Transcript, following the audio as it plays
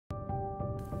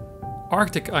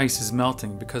Arctic ice is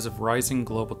melting because of rising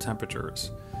global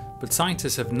temperatures, but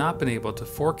scientists have not been able to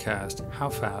forecast how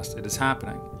fast it is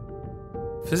happening.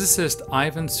 Physicist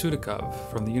Ivan Sudakov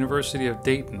from the University of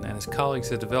Dayton and his colleagues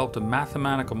have developed a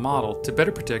mathematical model to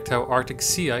better predict how Arctic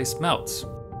sea ice melts.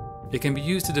 It can be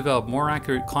used to develop more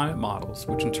accurate climate models,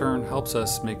 which in turn helps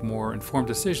us make more informed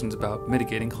decisions about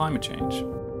mitigating climate change.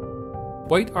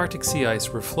 White Arctic sea ice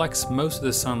reflects most of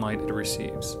the sunlight it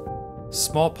receives.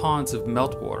 Small ponds of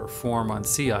meltwater form on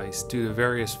sea ice due to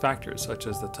various factors such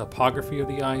as the topography of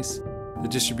the ice, the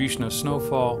distribution of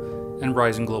snowfall, and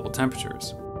rising global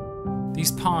temperatures.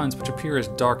 These ponds, which appear as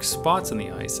dark spots on the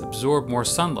ice, absorb more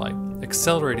sunlight,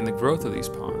 accelerating the growth of these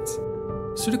ponds.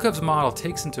 Sudakov's model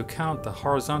takes into account the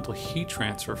horizontal heat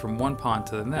transfer from one pond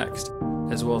to the next,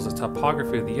 as well as the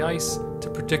topography of the ice to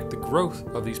predict the growth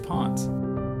of these ponds.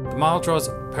 The model draws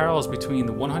parallels between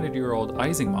the 100-year-old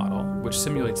Ising model, which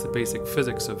simulates the basic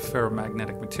physics of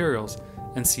ferromagnetic materials,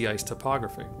 and sea ice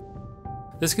topography.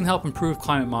 This can help improve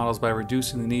climate models by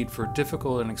reducing the need for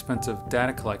difficult and expensive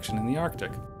data collection in the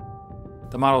Arctic.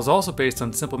 The model is also based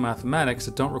on simple mathematics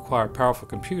that don't require powerful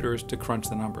computers to crunch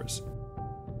the numbers.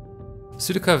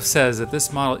 Sudakov says that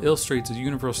this model illustrates the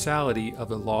universality of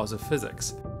the laws of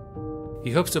physics.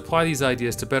 He hopes to apply these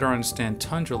ideas to better understand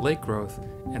tundra lake growth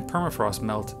and permafrost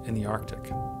melt in the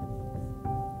Arctic.